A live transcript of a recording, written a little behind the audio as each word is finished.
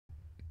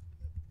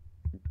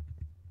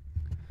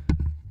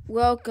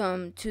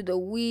Welcome to the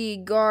We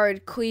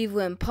Guard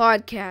Cleveland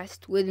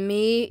podcast with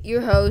me,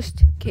 your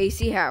host,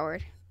 Casey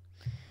Howard.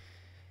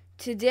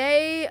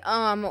 Today,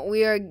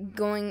 we are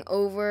going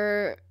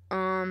over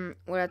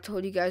what I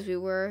told you guys we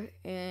were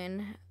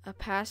in a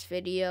past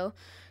video.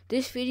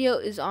 This video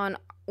is on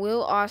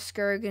Will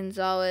Oscar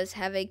Gonzalez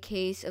have a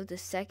case of the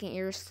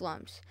second-year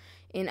slumps?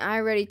 And I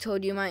already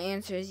told you my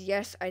answer is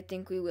yes, I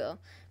think we will.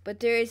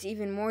 But there is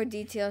even more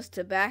details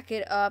to back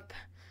it up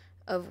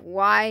of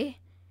why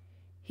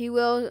he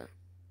will,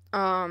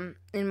 why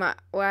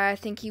I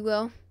think he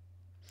will.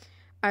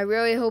 I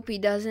really hope he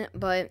doesn't,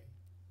 but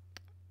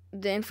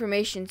the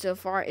information so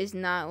far is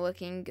not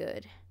looking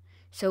good.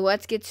 So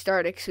let's get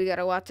started because we got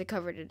a lot to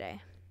cover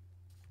today.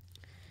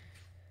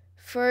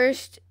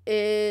 First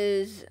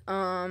is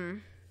the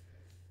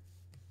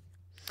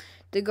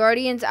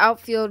Guardians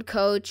outfield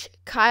coach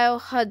Kyle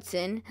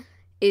Hudson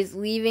is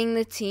leaving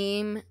the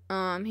team.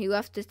 He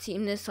left the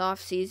team this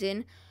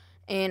offseason,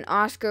 and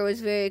Oscar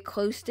was very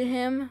close to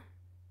him.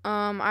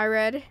 I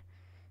read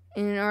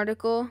in an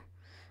article,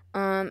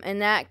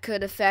 and that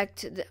could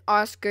affect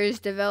Oscar's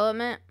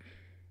development.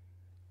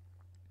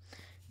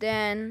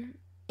 Then,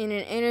 in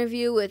an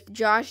interview with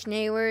Josh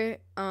Naylor,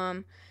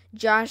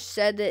 Josh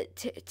said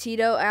that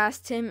Tito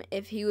asked him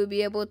if he would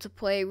be able to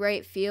play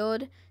right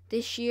field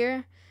this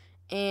year,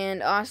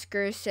 and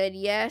Oscar said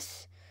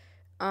yes.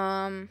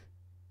 Tito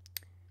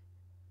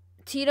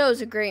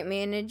is a great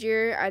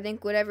manager. I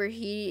think whatever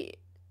he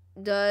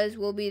does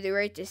will be the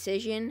right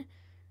decision.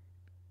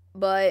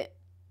 But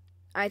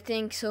I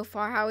think so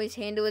far how he's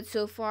handled it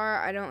so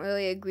far, I don't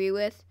really agree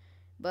with.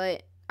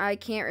 But I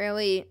can't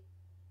really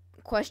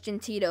question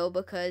Tito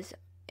because,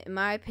 in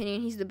my opinion,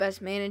 he's the best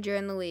manager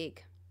in the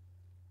league.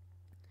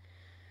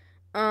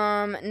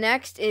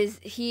 Next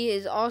is he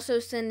is also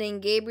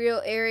sending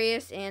Gabriel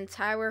Arias and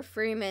Tyler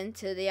Freeman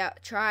to the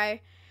try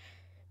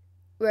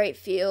right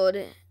field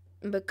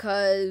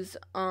because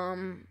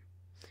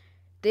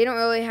they don't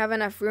really have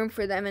enough room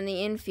for them in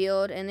the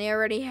infield, and they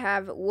already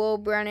have Will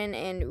Brennan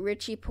and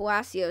Richie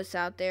Palacios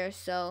out there.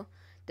 So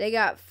they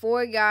got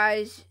 4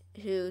 guys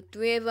who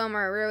 3 of them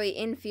are really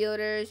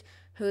infielders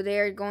who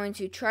they're going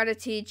to try to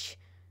teach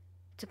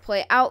to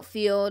play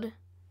outfield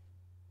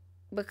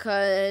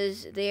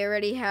because they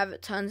already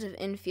have tons of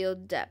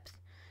infield depth.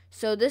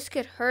 So this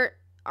could hurt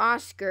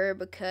Oscar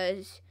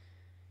because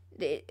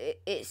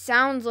it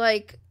sounds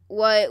like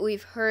what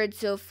we've heard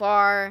so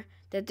far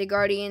that the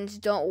Guardians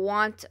don't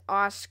want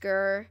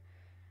Oscar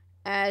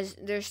as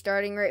their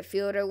starting right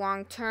fielder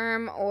long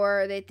term,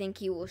 or they think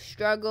he will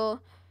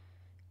struggle.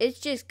 It's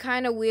just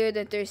kind of weird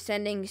that they're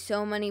sending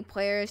so many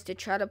players to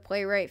try to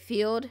play right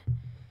field.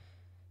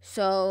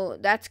 So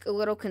that's a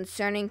little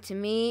concerning to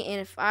me, and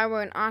if I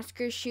were in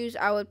Oscar's shoes,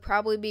 I would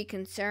probably be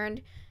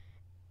concerned,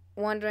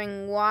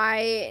 wondering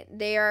why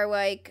they are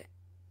like,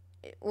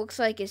 it looks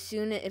like as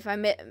soon as if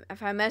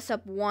I mess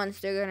up once,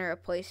 they're going to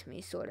replace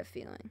me sort of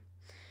feeling.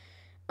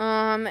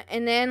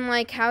 And then,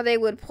 like, how they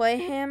would play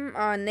him.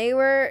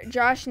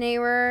 Josh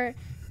Naylor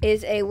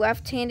is a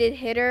left-handed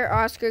hitter.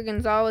 Oscar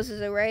Gonzalez is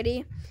a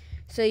righty.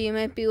 So you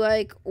might be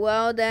like,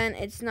 well, then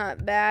it's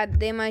not bad.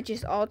 They might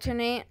just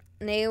alternate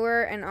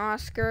Naylor and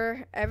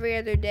Oscar every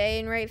other day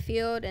in right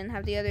field and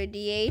have the other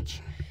DH.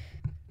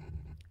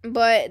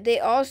 But they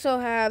also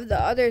have the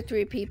other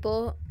 3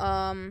 people,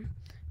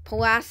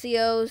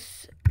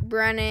 Palacios,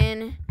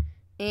 Brennan,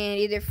 and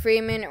either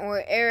Freeman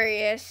or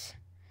Arias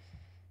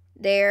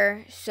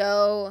there.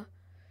 So,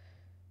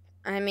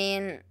 I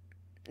mean,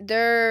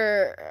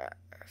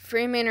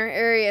 Freeman or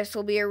Arias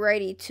will be a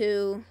righty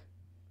too.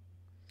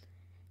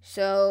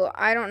 So,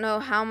 I don't know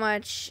how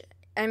much.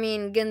 I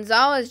mean,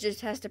 Gonzalez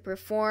just has to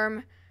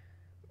perform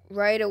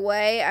right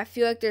away. I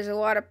feel like there's a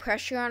lot of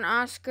pressure on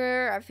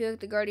Oscar. I feel like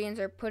the Guardians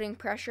are putting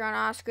pressure on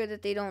Oscar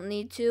that they don't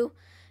need to.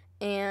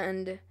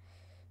 And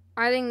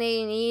I think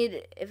they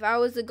need, if I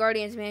was the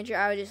Guardians manager,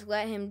 I would just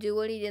let him do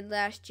what he did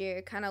last year.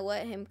 Kind of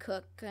let him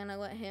cook. Kind of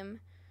let him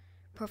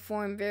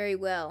perform very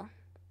well.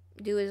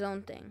 Do his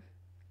own thing.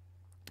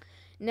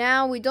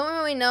 Now, we don't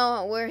really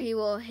know where he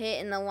will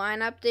hit in the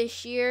lineup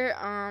this year.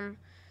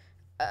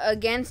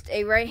 Against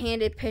a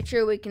right-handed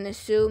pitcher, we can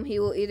assume he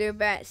will either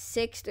bat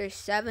 6th or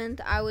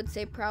 7th. I would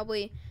say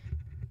probably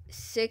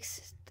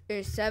 6th or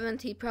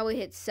 7th. He'd probably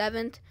hit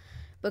 7th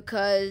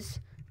because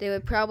they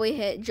would probably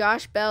hit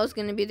Josh Bell's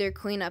going to be their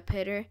cleanup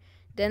hitter.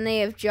 Then they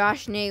have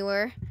Josh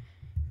Naylor.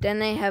 Then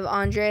they have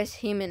Andres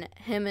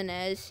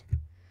Jimenez.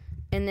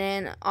 And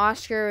then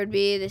Oscar would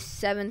be the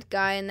 7th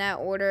guy in that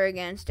order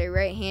against a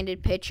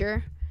right-handed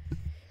pitcher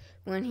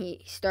when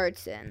he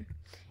starts in.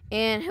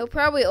 And he'll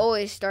probably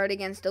always start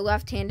against a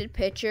left-handed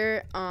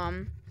pitcher.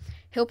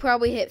 He'll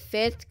probably hit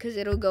 5th because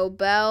it'll go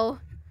Bell,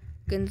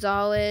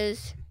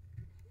 Gonzalez,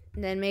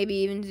 and then maybe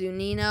even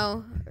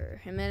Zunino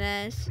or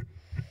Jimenez.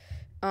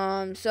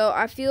 So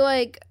I feel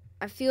like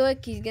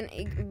he's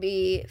gonna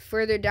be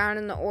further down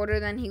in the order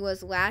than he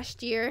was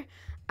last year.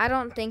 I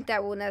don't think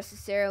that will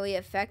necessarily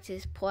affect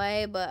his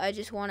play, but I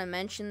just want to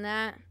mention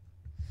that.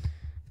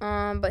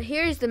 But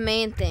here's the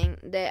main thing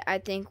that I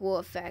think will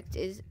affect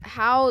is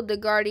how the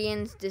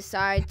Guardians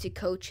decide to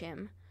coach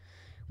him.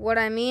 What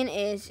I mean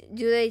is,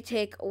 do they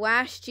take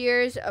last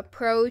year's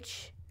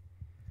approach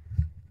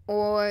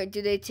or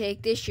do they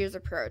take this year's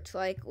approach?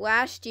 Like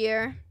last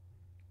year,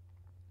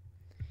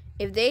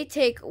 if they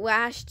take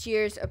last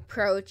year's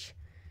approach,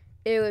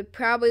 it would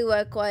probably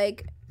look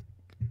like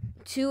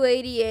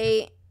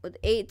 288 with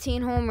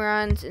 18 home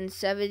runs and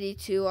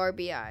 72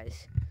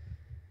 RBIs.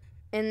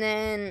 And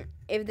then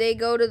if they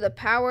go to the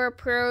power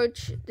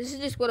approach, this is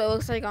just what it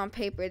looks like on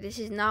paper. This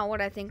is not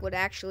what I think would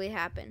actually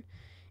happen.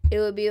 It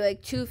would be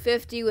like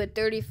 250 with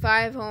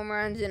 35 home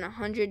runs and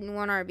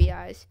 101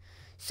 RBIs.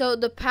 So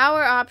the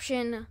power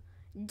option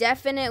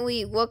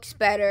definitely looks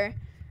better.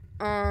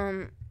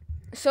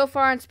 So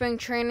far in spring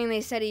training,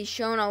 they said he's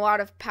shown a lot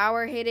of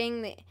power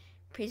hitting.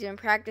 He's been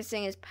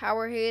practicing his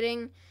power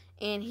hitting,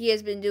 and he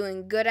has been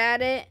doing good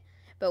at it.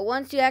 But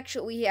once we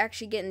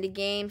actually get into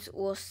games,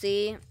 we'll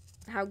see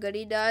how good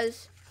he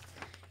does.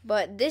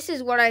 But this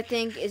is what I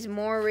think is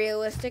more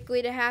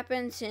realistically to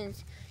happen,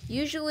 since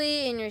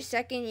usually in your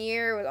second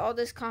year with all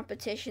this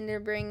competition they're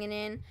bringing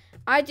in,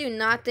 I do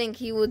not think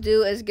he will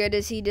do as good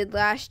as he did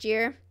last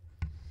year.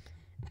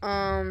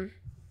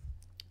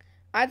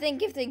 I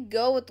think if they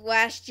go with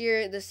last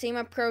year, the same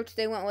approach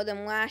they went with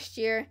him last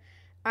year,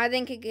 I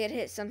think he could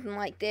hit something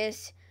like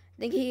this.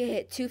 I think he could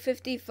hit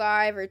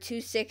 255 or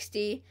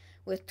 260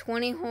 with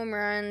 20 home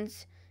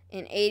runs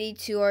and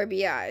 82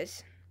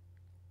 RBIs.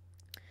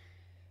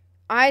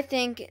 I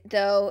think,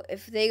 though,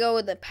 if they go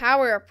with the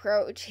power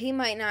approach, he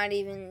might not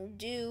even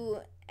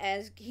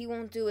he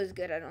won't do as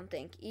good, I don't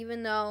think.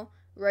 Even though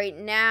right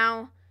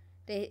now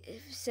they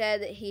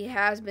said that he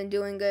has been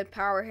doing good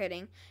power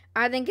hitting.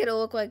 I think it'll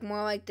look like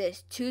more like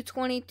this: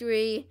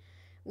 223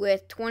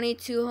 with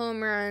 22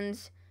 home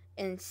runs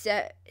and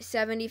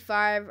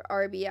 75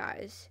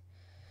 RBIs.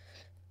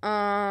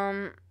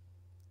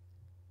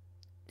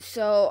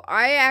 So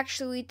I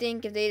actually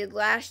think if they did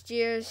last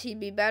year's,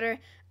 he'd be better.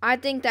 I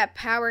think that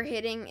power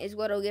hitting is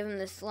what will give him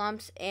the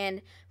slumps,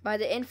 and by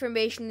the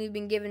information we've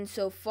been given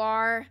so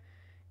far,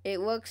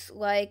 it looks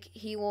like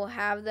he will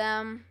have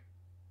them.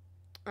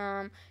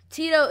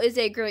 Tito is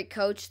a great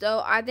coach,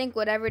 though. I think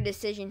whatever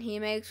decision he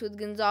makes with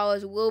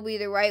Gonzalez will be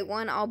the right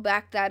one. I'll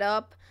back that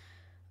up.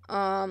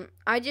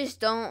 I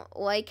just don't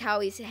like how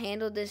he's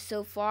handled this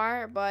so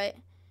far, but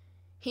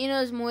he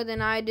knows more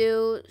than I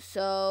do,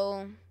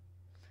 so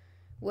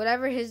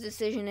whatever his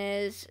decision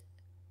is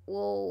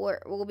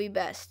will be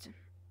best,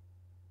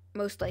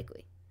 most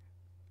likely.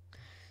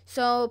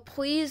 So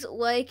please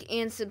like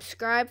and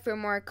subscribe for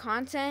more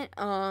content.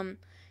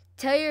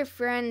 Tell your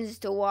friends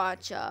to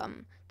watch.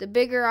 The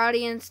bigger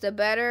audience, the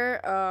better.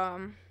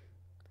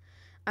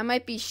 I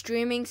might be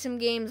streaming some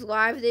games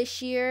live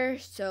this year,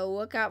 so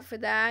look out for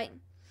that.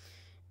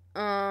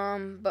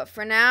 But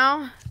for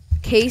now,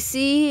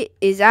 Casey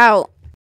is out.